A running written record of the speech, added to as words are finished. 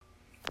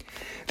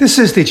This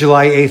is the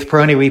July 8th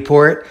Peroni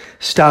Report.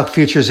 Stock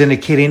futures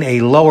indicating a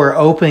lower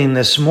opening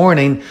this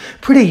morning,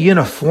 pretty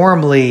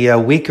uniformly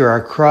weaker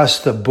across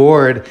the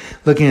board.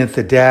 Looking at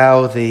the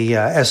Dow, the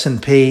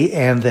S&P,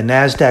 and the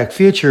NASDAQ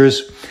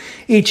futures,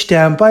 each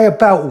down by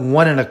about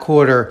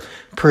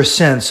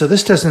 1.25%. So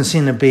this doesn't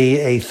seem to be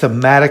a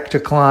thematic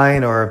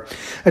decline or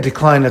a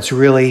decline that's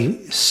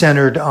really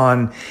centered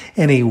on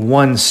any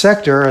one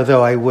sector,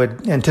 although I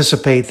would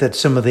anticipate that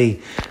some of the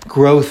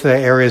growth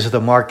areas of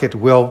the market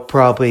will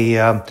probably be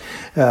a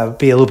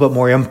little bit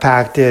more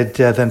impacted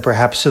than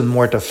perhaps some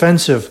more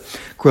defensive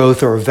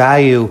growth or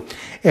value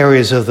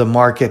areas of the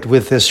market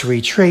with this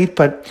retreat.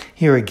 But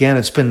here again,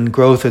 it's been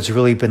growth that's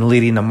really been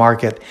leading the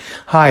market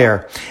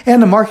higher.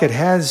 And the market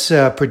has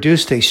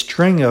produced a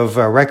string of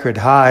record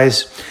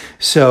highs.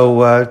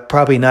 So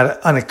probably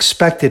not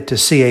unexpected to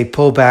see a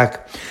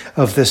pullback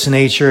of this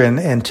nature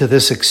and to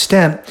this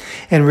extent.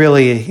 And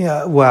really,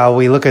 while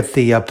we look at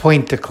the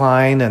point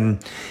decline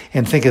and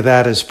think of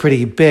that as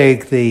pretty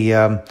big, the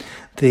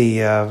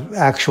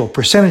actual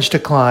percentage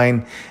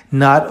decline,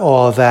 not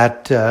all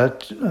that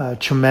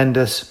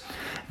tremendous,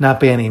 not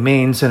by any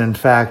means. And in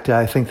fact,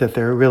 I think that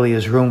there really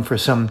is room for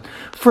some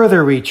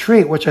further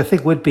retreat, which I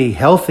think would be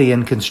healthy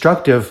and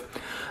constructive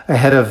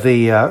ahead of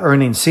the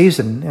earnings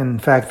season. In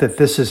fact, that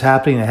this is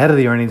happening ahead of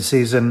the earnings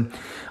season,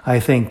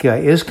 I think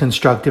is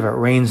constructive. It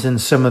reins in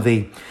some of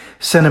the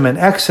sentiment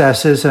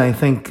excesses, and I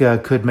think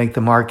could make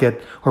the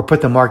market or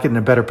put the market in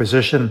a better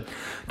position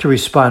to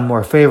respond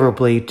more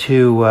favorably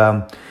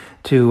to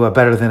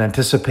better than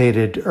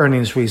anticipated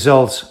earnings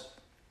results.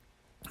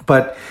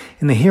 But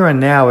in the here and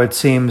now, it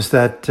seems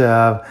that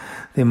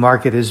the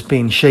market is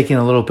being shaken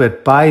a little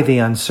bit by the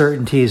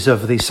uncertainties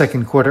of the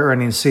second quarter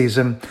earnings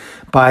season,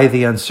 by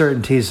the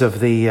uncertainties of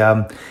the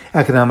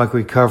economic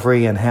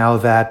recovery and how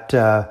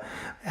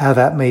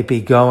that may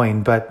be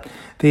going. But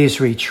these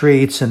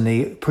retreats and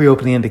the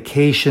pre-opening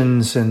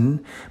indications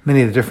and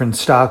many of the different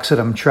stocks that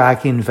I'm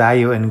tracking,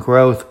 value and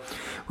growth,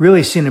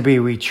 really seem to be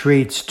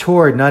retreats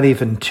toward, not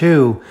even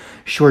to,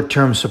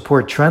 short-term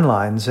support trend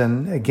lines.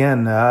 And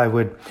again, I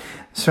would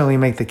certainly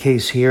make the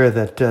case here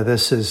that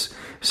this is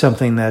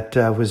something that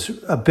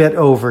was a bit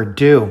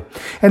overdue.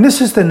 And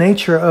this is the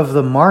nature of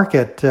the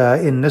market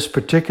in this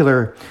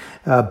particular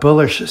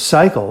bullish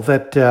cycle,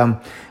 that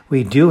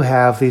we do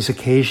have these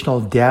occasional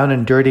down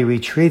and dirty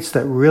retreats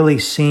that really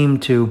seem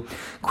to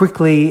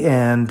quickly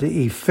and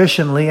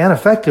efficiently and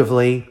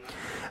effectively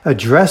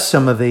address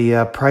some of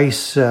the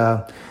price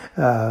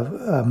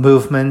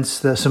movements,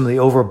 some of the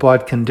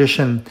overbought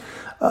condition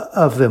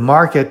of the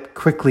market,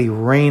 quickly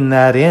rein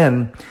that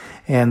in.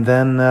 And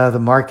then the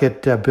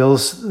market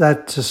builds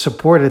that to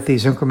support at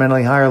these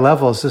incrementally higher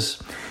levels.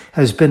 This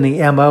has been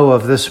the MO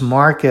of this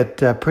market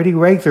pretty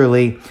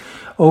regularly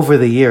over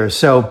the years.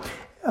 So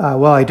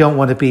while I don't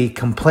want to be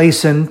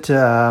complacent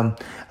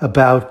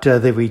about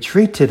the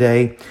retreat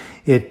today,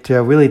 it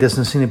really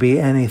doesn't seem to be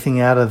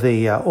anything out of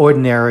the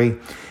ordinary.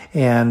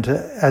 And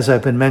as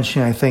I've been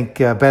mentioning, I think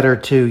better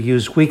to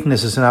use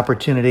weakness as an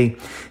opportunity,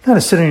 kind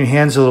of sit on your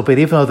hands a little bit,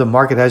 even though the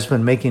market has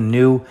been making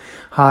new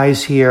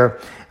highs here.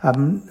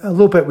 I'm a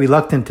little bit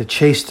reluctant to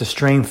chase the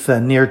strength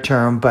near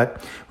term,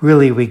 but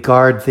really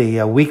regard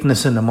the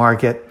weakness in the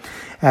market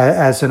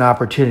as an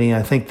opportunity. And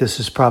I think this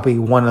is probably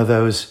one of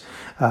those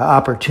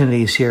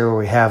opportunities here where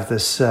we have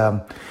this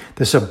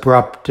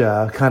abrupt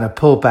kind of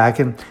pullback.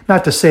 And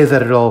not to say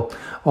that it'll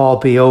all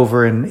be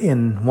over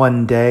in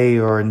one day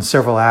or in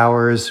several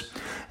hours.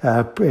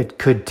 It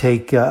could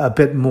take a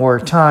bit more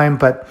time,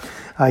 but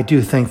I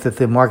do think that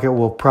the market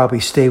will probably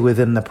stay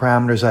within the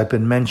parameters I've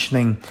been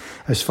mentioning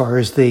as far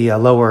as the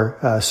lower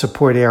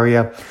support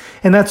area.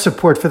 And that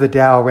support for the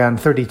Dow around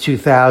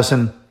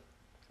 32,000.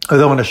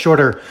 Although on a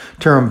shorter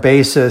term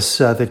basis,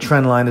 the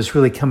trend line is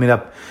really coming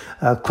up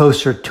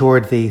closer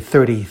toward the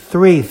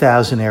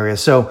 33,000 area.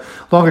 So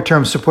longer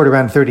term support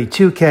around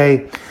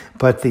 32K,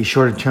 but the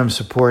shorter term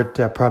support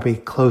probably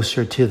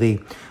closer to the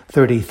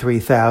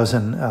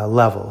 33,000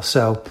 level.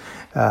 So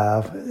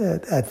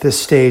at this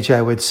stage,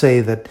 I would say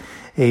that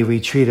a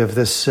retreat of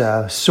this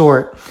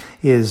sort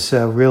is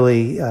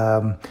really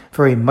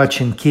very much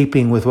in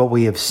keeping with what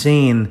we have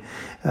seen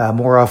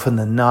more often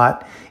than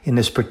not in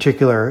this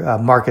particular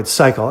market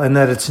cycle, and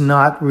that it's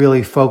not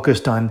really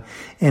focused on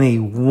any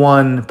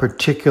one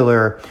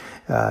particular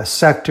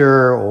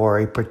sector or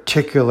a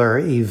particular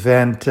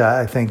event.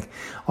 I think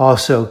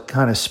also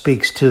kind of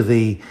speaks to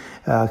the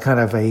kind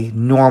of a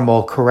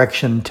normal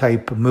correction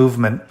type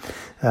movement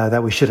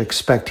that we should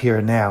expect here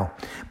and now.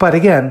 But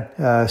again,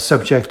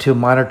 subject to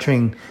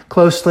monitoring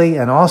closely,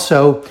 and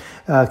also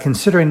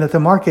considering that the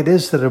market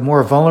is at a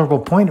more vulnerable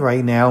point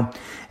right now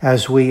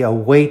as we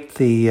await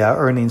the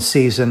earnings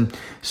season.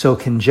 So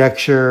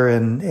conjecture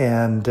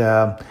and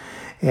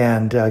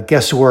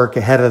guesswork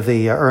ahead of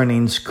the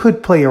earnings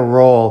could play a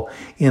role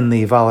in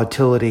the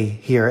volatility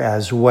here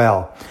as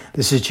well.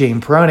 This is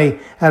Gene Peroni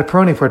at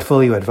Peroni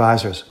Portfolio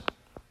Advisors.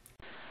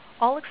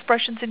 All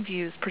expressions and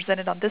views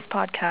presented on this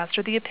podcast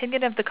are the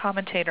opinion of the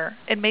commentator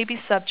and may be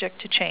subject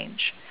to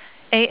change.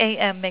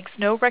 AAM makes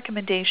no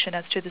recommendation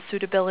as to the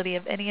suitability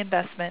of any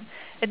investment.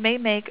 It may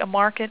make a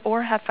market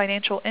or have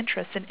financial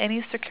interest in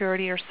any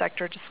security or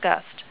sector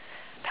discussed.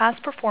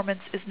 Past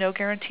performance is no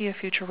guarantee of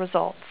future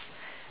results.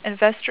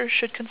 Investors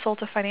should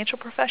consult a financial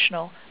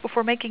professional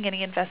before making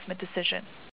any investment decision.